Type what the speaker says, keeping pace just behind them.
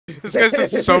This guy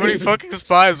said so many fucking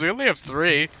spies. We only have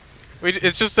 3.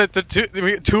 It's just that the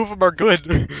two of them are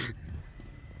good.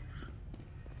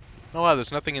 Oh wow,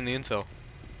 there's nothing in the intel.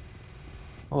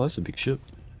 Oh, that's a big ship.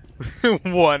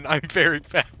 1, I'm very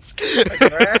fast.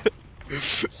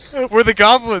 We're the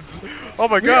goblins. Oh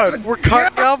my god, we're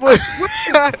caught goblins.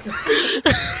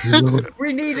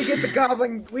 We need to get the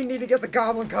goblin. We need to get the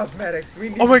goblin cosmetics. We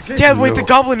need Oh my yeah, wait, the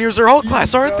goblin ears are all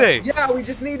class, aren't they? Yeah, we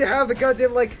just need to have the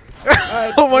goddamn like.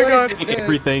 Oh my god.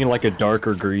 Everything like a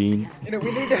darker green. You know,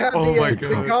 we need to have Oh my the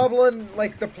God. goblin,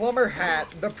 like the plumber hat,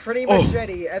 the pretty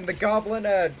machete, and the goblin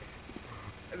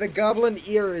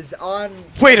ears on.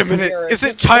 Wait a minute, is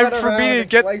it time for me to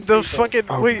get the fucking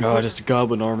Oh god, it's a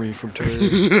goblin army from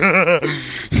Terra.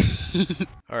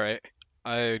 Alright,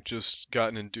 I just got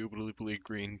an indubitably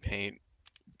green paint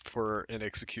for an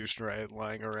execution riot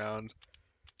lying around.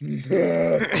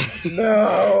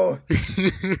 No.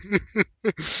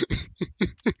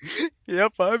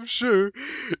 Yep, I'm sure.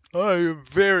 I am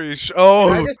very sure.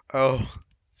 Oh, oh.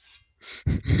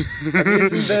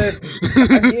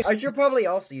 I should probably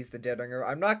also use the dead ringer.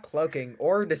 I'm not cloaking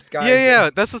or disguising.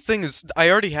 Yeah, that's the thing is, I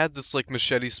already had this like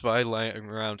machete spy lying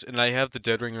around, and I have the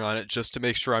dead ringer on it just to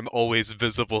make sure I'm always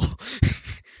visible.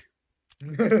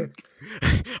 I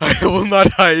will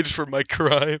not hide from my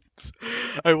crimes.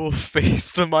 I will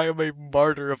face them. I am a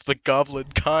martyr of the goblin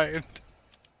kind.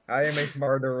 I am a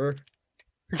murderer.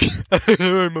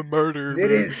 I'm a murderer.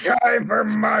 It is time for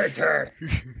martyr.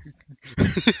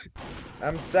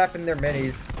 I'm sapping their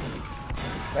minis.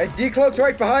 I decloaked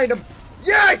right behind him.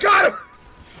 Yeah, I got him!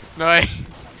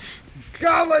 Nice.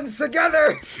 Goblins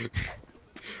together!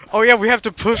 Oh yeah, we have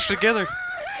to push together.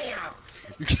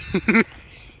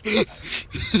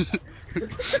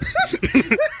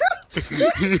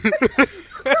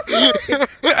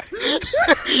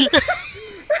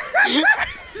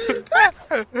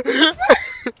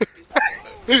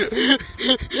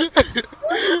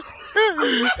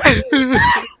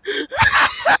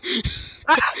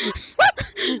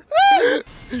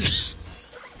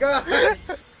 God.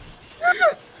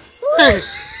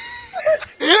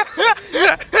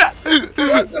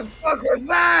 What the fuck was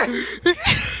that?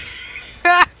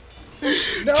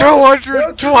 No,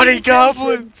 220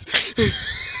 goblins!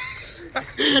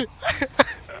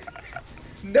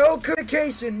 No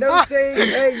communication, no saying,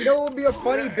 hey, you know what would be a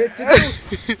funny bit to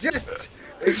do? Just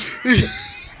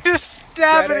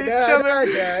stabbing each other!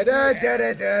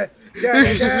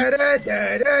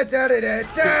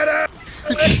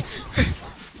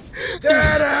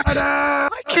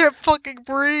 I can't fucking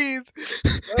breathe!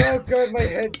 Oh god, my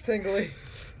head's tingly.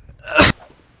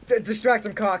 Distract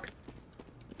him, cock.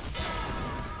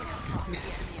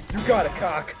 You got a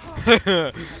cock.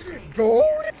 Gold?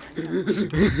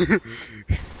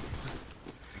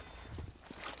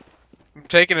 I'm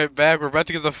taking it back. We're about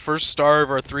to get the first star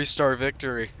of our 3-star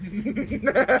victory.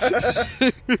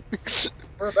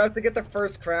 We're about to get the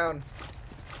first crown.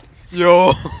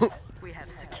 Yo! Oh,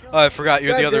 I forgot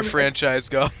you're God the other damn it. franchise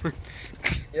goblin.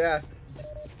 Yeah.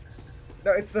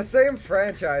 No, it's the same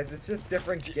franchise. It's just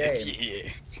different game. Yeah.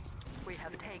 We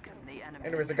have taken the enemy.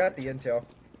 Anyways, I got the intel.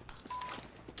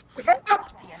 The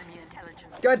enemy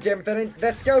intelligence. God damn it,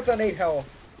 that scout's on 8 health.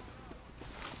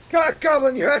 God,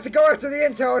 Goblin, you have to go after the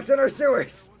intel. It's in our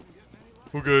sewers.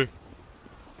 Okay.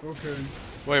 Okay.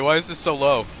 Wait, why is this so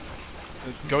low?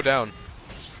 Go down.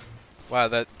 Wow,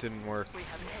 that didn't work. We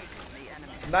have taken the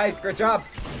enemy. Nice, great job.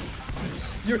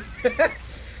 You.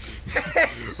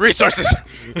 Resources!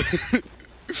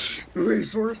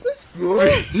 Resources?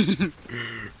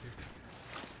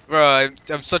 Bro,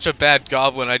 I'm such a bad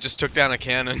goblin, I just took down a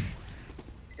cannon.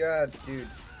 God, dude.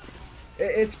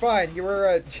 It's fine. You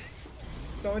were,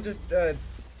 someone just,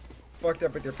 fucked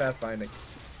up with your pathfinding.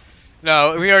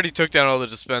 No, we already took down all the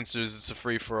dispensers, it's a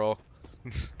free-for-all.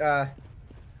 Yeah,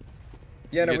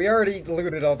 no, we already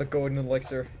looted all the golden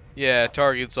elixir. Yeah,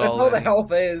 target's That's all all the in.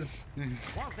 health is.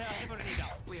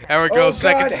 There we go, Oh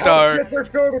second God, star. health kits are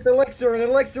filled with elixir, and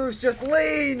elixir is just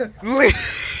lean! Lean!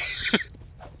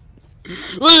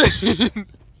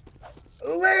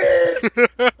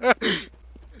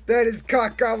 That is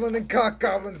Cock Goblin and Cock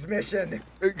Goblin's mission.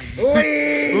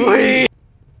 Lean! Lean!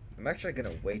 I'm actually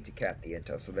gonna wait to cap the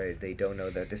intel so they don't know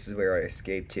that this is where I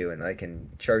escaped to, and I can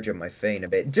charge up my feint a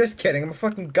bit. Just kidding, I'm a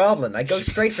fucking goblin. I go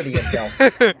straight for the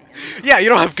intel. Yeah, you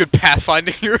don't have good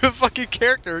pathfinding. You're a fucking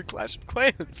character in Clash of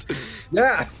Clans.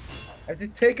 Yeah, I've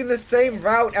just taken the same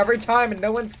route every time, and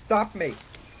no one stopped me.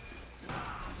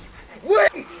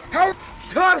 Wait, how are you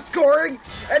top scoring,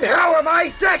 and how am I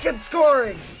second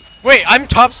scoring? Wait, I'm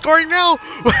top scoring now?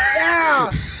 Yeah.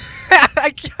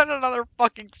 I got another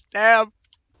fucking stab.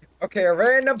 Okay, a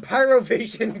random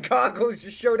pyrovision goggles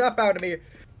just showed up out of me.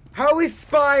 How is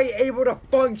Spy able to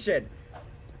function?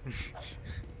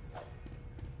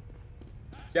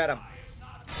 Get him.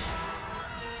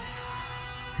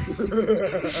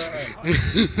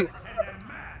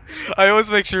 I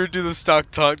always make sure to do the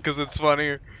stock taunt because it's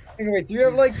funnier. Anyway, do you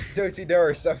have like do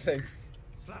or something?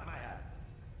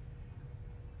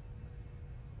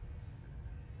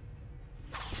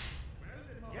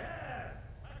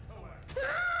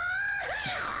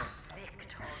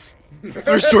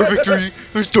 Restore victory!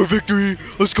 Restore victory!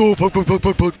 Let's go! Pug, pug, pug,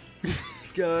 pug, pug!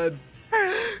 God.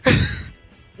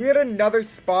 We had another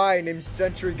spy named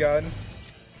Sentry Gun.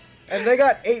 And they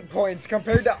got 8 points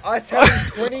compared to us having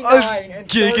 29 Us and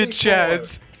Giga 34.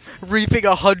 Chads reaping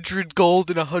 100 gold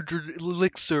and 100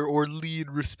 elixir or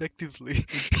lead respectively.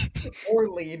 Or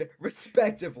lean,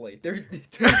 respectively. They're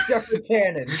two separate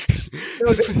cannons.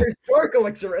 No, there's Dark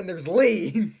Elixir and there's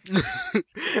lean.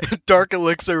 Dark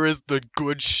elixir is the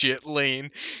good shit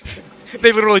lane.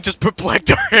 They literally just put black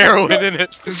tar heroin in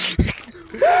it.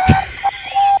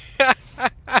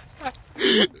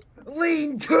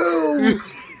 Lean 2!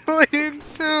 Lane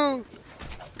 2!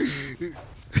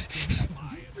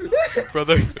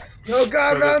 Brother. Oh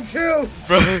god, Brother. round 2!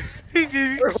 Brother. He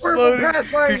We're exploded.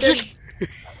 pathfinding!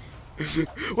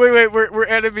 Wait, we're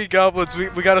enemy goblins. We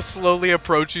gotta slowly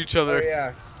approach each Oh other.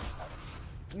 yeah.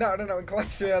 No, in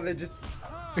collection now they just...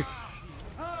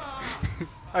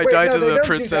 I Wait, died no, to they the don't do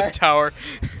princess that. tower.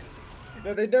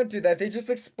 No, they don't do that. They just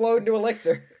explode into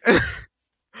elixir.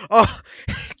 Oh,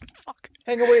 fuck.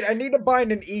 Hang on, wait, I need to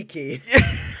bind an E key.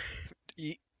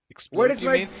 Explode, What is you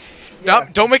my... mean? Yeah. No,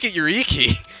 don't make it your E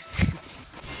key.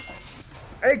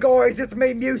 Hey guys, it's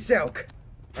me, Musilk.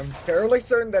 I'm fairly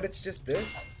certain that it's just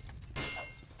this.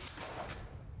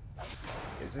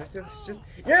 Is it just...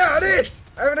 Yeah, it is!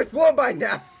 I have an explode bind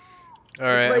now!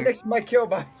 Alright. It's right next to my kill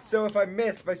bind, so if I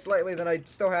miss by slightly, then I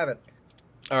still have it.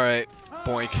 Alright.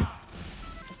 Boink.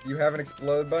 You have an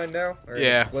explode bind now? Or an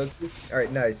Yeah. explode key?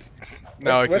 Alright, nice.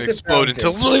 Now I can What's it explode bound into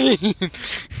to? lean.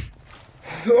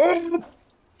 Oh!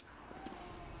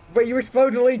 Wait, you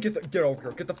explode in lean? Get over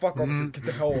here. Get the fuck over here. Get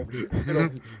the hell over here. Get over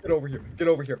here. Get over here. Get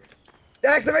over here.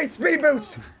 Activate speed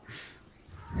boost! Give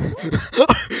me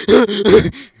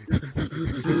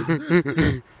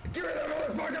that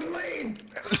motherfucking lean!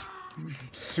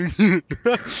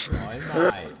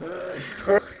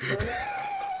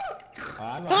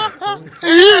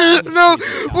 No,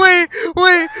 wait,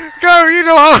 go, you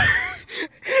know how...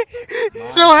 You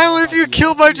know how if you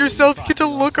kill by yourself, you get to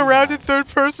look around in third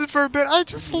person for a bit? I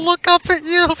just look up at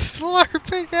you,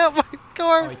 slurping at my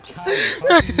corpse. And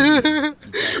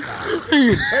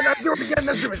I'm doing it again,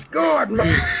 this was good, man!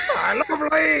 I love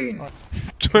lean!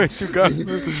 22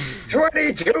 goblins.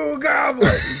 22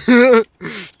 goblins!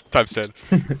 Times 10.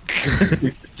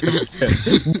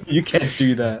 You can't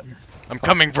do that. I'm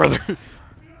coming, brother.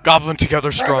 Goblin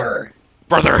together strong.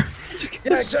 Brother.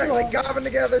 Exactly, goblin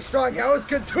together strong. How is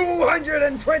good?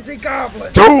 220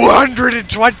 goblins!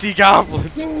 220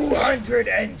 goblins.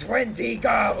 220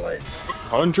 goblins!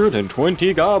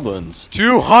 120 goblins.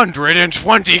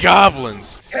 220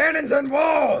 goblins. Cannons and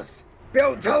walls!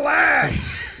 Built to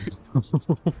last!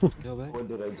 What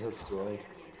did I destroy?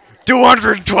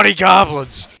 220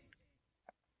 goblins.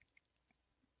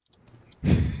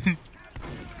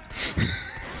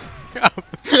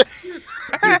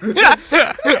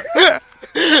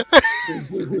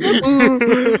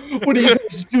 What are you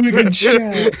guys doing in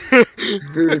chat?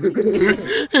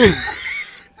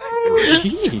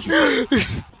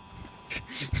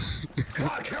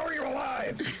 Fuck, how are you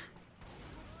alive?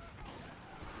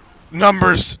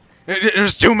 Numbers.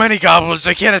 There's too many goblins.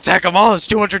 They can't attack them all. It's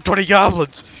 220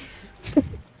 goblins.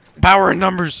 Power in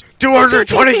numbers.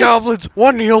 220 goblins.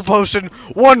 1 heal potion.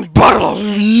 1 bottle of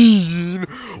lean.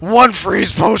 1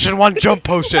 freeze potion. 1 jump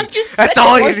potion. That's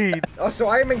all you need. Also,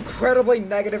 I am incredibly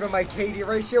negative in my KD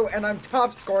ratio, and I'm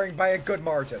top scoring by a good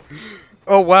margin.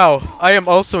 Oh wow. I am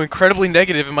also incredibly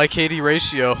negative in my KD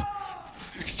ratio.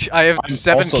 I have I'm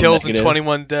 7 also kills negative. and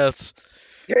 21 deaths.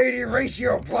 KD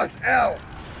ratio plus L.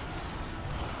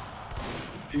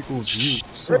 Equals you.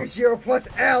 So, Ratio plus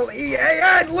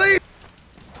L-E-A-N. Leave!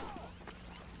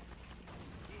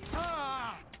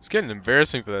 It's getting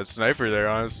embarrassing for that sniper there,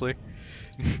 honestly.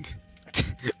 God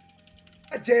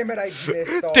damn it, I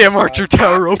missed all Damn the Archer shots.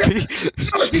 Tower OP.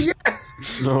 Oh, yeah.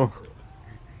 no.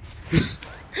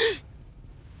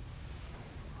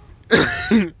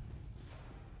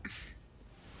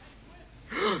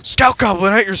 Scout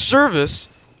Goblin at your service.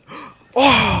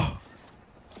 Oh,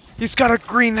 he's got a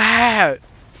green hat.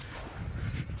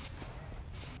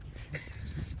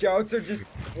 Scouts are just...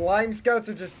 Lime scouts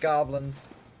are just goblins.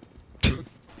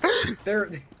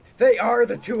 They are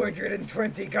the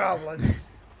 220 goblins.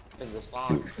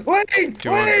 Lane!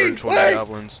 220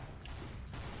 goblins.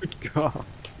 Good God.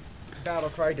 Battle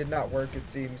cry did not work, it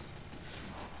seems.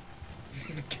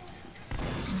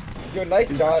 Yo, nice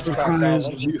dodge, Goblin.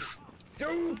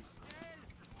 Dude!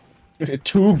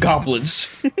 2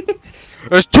 goblins.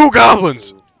 There's 2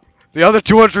 goblins! The other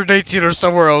 218 are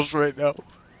somewhere else right now.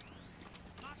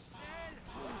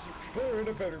 They're in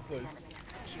a better place.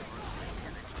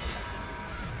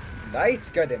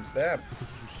 Nice, goddamn stab.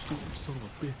 You stupid son of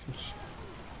a bitch.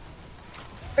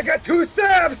 I got 2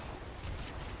 stabs!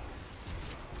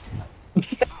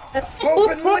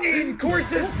 Hope and lean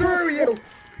courses through you!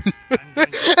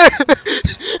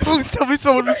 Please tell me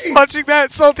someone was watching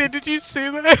that. Salty, did you see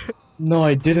that? No,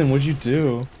 I didn't. What'd you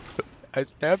do? I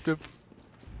stabbed him.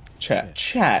 Chat.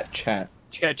 Chat,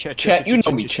 You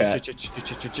know me, chat.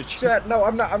 Chat, no,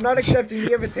 I'm not accepting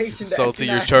the invitation to Salty,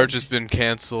 your SNF. charge has been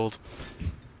cancelled.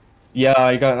 Yeah,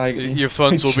 I got. Your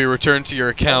funds will be returned to your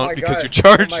account my because God. your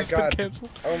charge Oh my has been God. cancelled.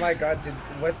 Oh my god,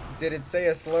 did it say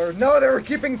a slur? No, they were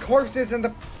keeping corpses in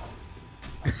the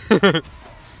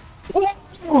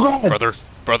Brother.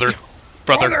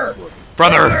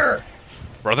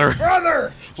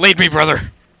 brother! Lead me, brother.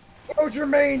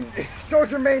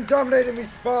 Soldier main dominated me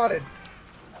spotted.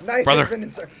 Knife Brother. has been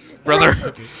inserted. Brother.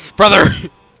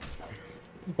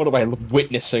 What am I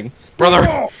witnessing?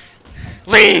 Brother.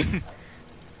 Lean.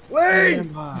 Lane!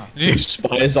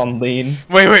 Spies on lean.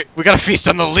 Wait, we gotta feast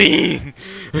on the lean.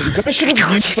 You guys should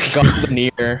have used the goblin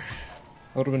ear.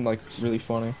 That would have been like really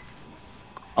funny.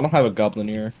 I don't have a goblin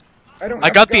ear. I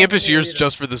got the impish ears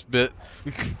just for this bit.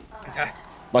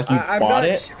 Like you bought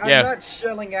it? I'm Yeah. not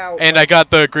shelling out. And I got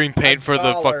the green paint for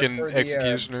the $1 fucking for the,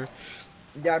 executioner.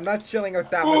 Yeah, I'm not shelling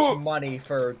out that much money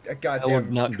for a goddamn. I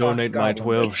would not donate my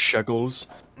 12 shekels.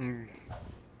 Mm.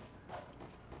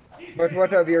 But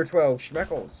what of your 12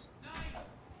 schmeckles?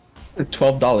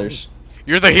 $12.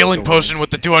 You're the healing potion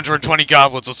with the 220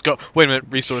 goblins. Let's go. Wait a minute.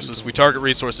 Resources. We target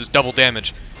resources. Double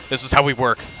damage. This is how we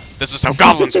work. This is how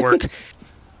goblins work.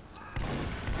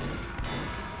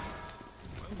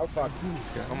 Oh fuck.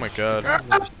 Oh my god.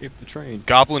 Escape the train.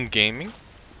 Goblin gaming?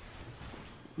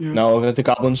 No, the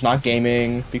goblin's not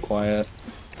gaming. Be quiet.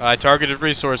 I targeted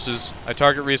resources. I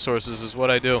target resources is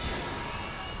what I do.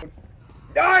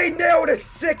 I nailed a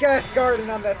sick ass garden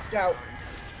on that scout.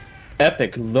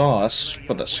 Epic loss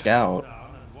for the scout.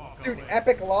 Dude,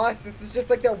 epic loss. This is just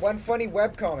like that one funny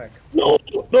webcomic. No.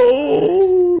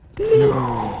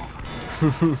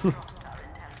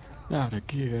 Not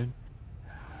again.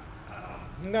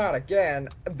 Not again.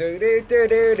 Do do do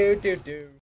do do do do.